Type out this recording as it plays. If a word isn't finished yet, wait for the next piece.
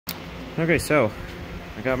Okay, so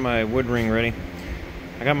I got my wood ring ready.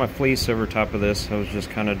 I got my fleece over top of this. I was just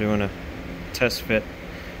kind of doing a test fit.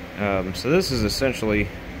 So this is essentially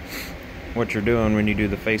what you're doing when you do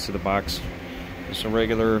the face of the box. Just a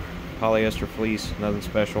regular polyester fleece, nothing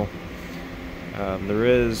special. There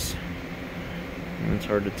is, it's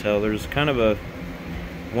hard to tell, there's kind of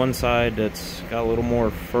one side that's got a little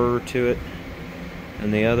more fur to it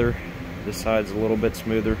than the other. This side's a little bit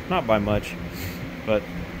smoother, not by much, but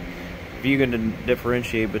if you can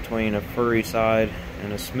differentiate between a furry side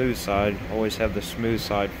and a smooth side, always have the smooth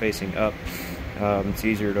side facing up. It's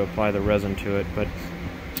easier to apply the resin to it, but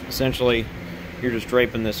essentially you're just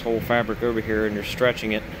draping this whole fabric over here and you're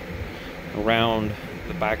stretching it around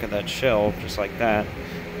the back of that shell just like that,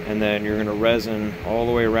 and then you're going to resin all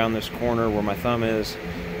the way around this corner where my thumb is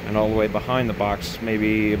and all the way behind the box,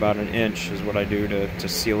 maybe about an inch is what I do to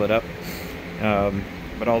seal it up.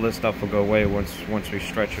 But all this stuff will go away once we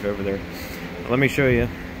stretch it over there. Let me show you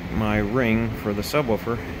my ring for the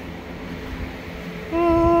subwoofer.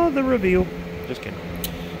 Oh, the reveal. Just kidding.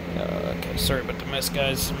 Okay, sorry about the mess,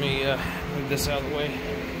 guys. Let me move this out of the way.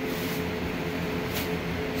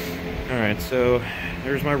 Alright, so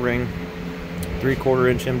there's my ring.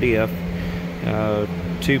 3/4 inch MDF.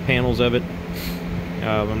 2 panels of it.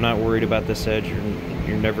 I'm not worried about this edge.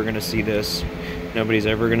 You're never going to see this. Nobody's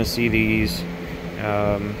ever going to see these.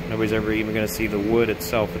 Nobody's ever even going to see the wood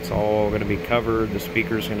itself. It's all going to be covered. The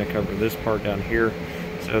speaker's going to cover this part down here.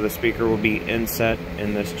 So the speaker will be inset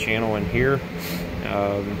in this channel in here.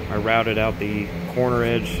 I routed out the corner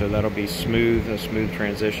edge, so that'll be smooth, a smooth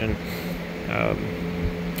transition.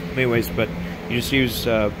 Anyways, but you just use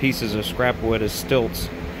pieces of scrap wood as stilts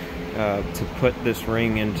to put this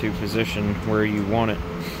ring into position where you want it.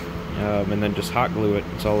 And then just hot glue it.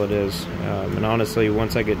 That's all it is. And honestly,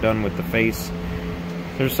 once I get done with the face,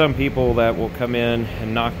 there's some people that will come in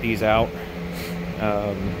and knock these out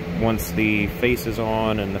once the face is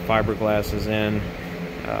on and the fiberglass is in.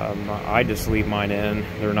 I just leave mine in.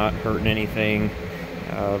 They're not hurting anything.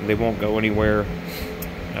 They won't go anywhere.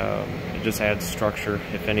 It just adds structure,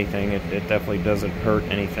 if anything. It definitely doesn't hurt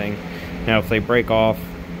anything. Now, if they break off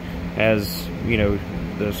as, you know,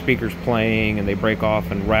 the speaker's playing and they break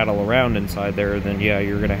off and rattle around inside there, then yeah,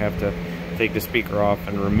 you're going to have to take the speaker off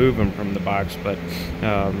and remove them from the box. But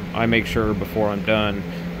I make sure before I'm done,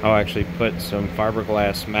 I'll actually put some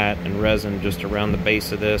fiberglass mat and resin just around the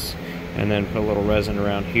base of this, and then put a little resin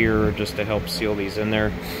around here just to help seal these in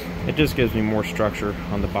there. It just gives me more structure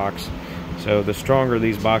on the box. So the stronger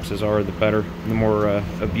these boxes are, the better, the more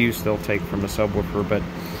abuse they'll take from a subwoofer. But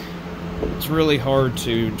it's really hard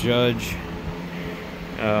to judge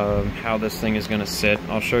how this thing is going to sit.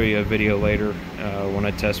 I'll show you a video later when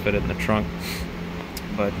I test fit it in the trunk,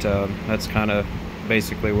 but that's kind of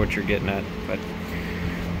basically what you're getting at. But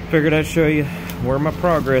figured I'd show you where my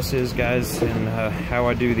progress is, guys, and how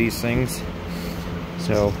I do these things.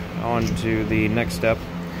 So on to the next step.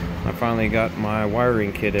 I finally got my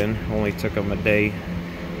wiring kit in. Only took them a day.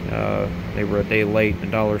 They were a day late,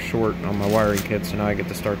 $1 short on my wiring kit, so now I get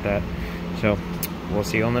to start that. So we'll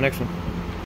see you on the next one.